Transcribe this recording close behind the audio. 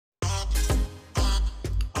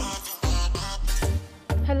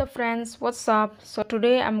Hello friends, what's up? So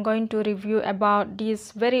today I'm going to review about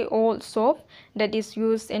this very old soap that is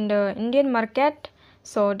used in the Indian market.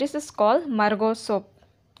 So this is called MARGO soap.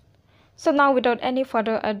 So now without any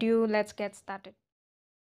further ado, let's get started.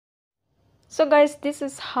 So guys, this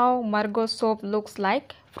is how MARGO soap looks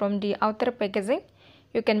like from the outer packaging.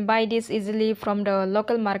 You can buy this easily from the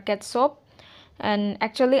local market shop. And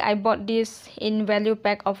actually I bought this in value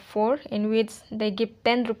pack of 4, in which they give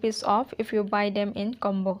 10 rupees off if you buy them in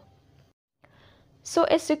combo. So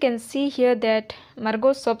as you can see here that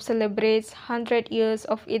MARGO soap celebrates 100 years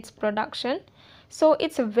of its production. So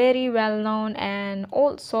it's a very well known and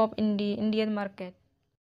old soap in the Indian market.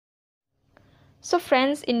 So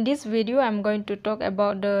friends, in this video I'm going to talk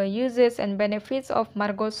about the uses and benefits of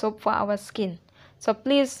MARGO soap for our skin. So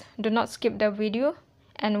please do not skip the video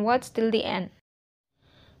and watch till the end.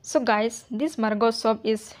 So guys, this MARGO soap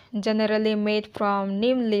is generally made from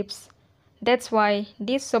neem leaves. That's why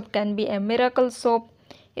this soap can be a miracle soap,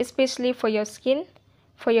 especially for your skin,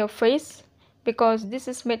 for your face, because this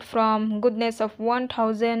is made from goodness of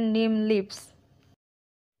 1000 neem leaves.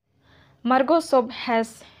 MARGO soap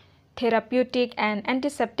has therapeutic and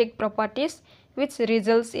antiseptic properties, which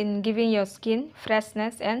results in giving your skin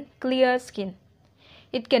freshness and clear skin.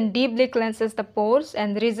 It can deeply cleanses the pores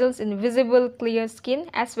and results in visible clear skin,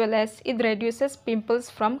 as well as it reduces pimples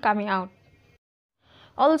from coming out.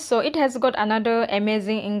 Also, it has got another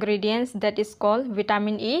amazing ingredient that is called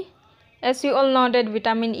vitamin E. As you all know that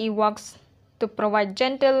vitamin E works to provide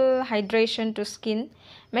gentle hydration to skin,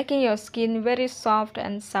 making your skin very soft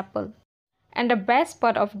and supple. And the best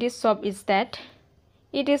part of this soap is that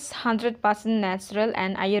it is 100% natural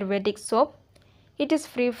and Ayurvedic soap. It is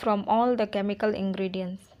free from all the chemical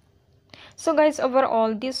ingredients. So guys,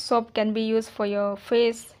 overall this soap can be used for your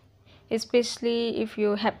face, especially if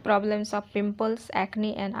you have problems of pimples,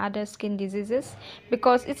 acne and other skin diseases,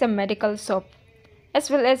 because it's a medical soap.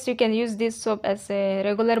 As well as you can use this soap as a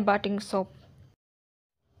regular bathing soap.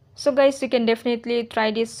 So guys, you can definitely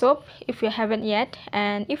try this soap if you haven't yet,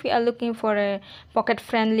 and if you are looking for a pocket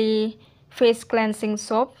friendly face cleansing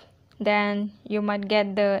soap, then you might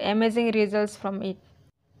get the amazing results from it.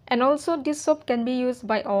 And also this soap can be used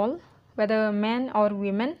by all, whether men or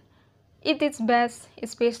women. It is best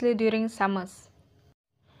especially during summers.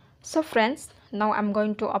 So friends, now I'm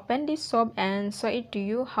going to open this soap and show it to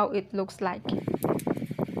you how it looks like.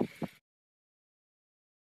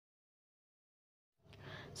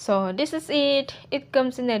 So this is it. It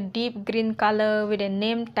comes in a deep green color with a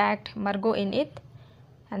name tagged MARGO in it.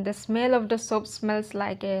 And the smell of the soap smells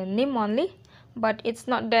like a neem only, but it's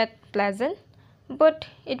not that pleasant. But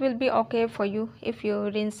it will be okay for you if you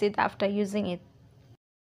rinse it after using it.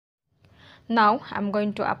 Now I'm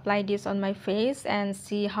going to apply this on my face and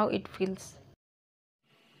see how it feels.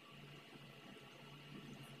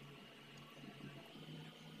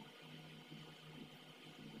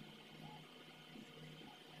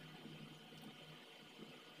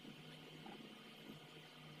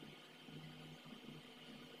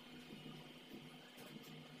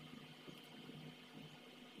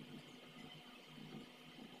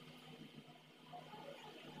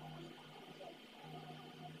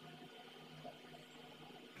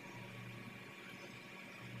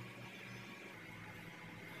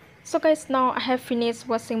 So guys, now I have finished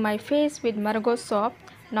washing my face with MARGO soap.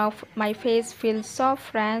 Now my face feels so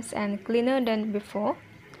fresh and cleaner than before.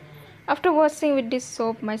 After washing with this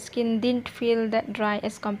soap, my skin didn't feel that dry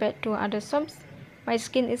as compared to other soaps. My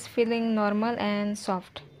skin is feeling normal and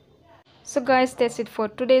soft. So guys, that's it for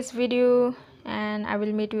today's video, and I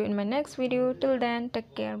will meet you in my next video. Till then,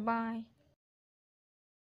 take care, bye.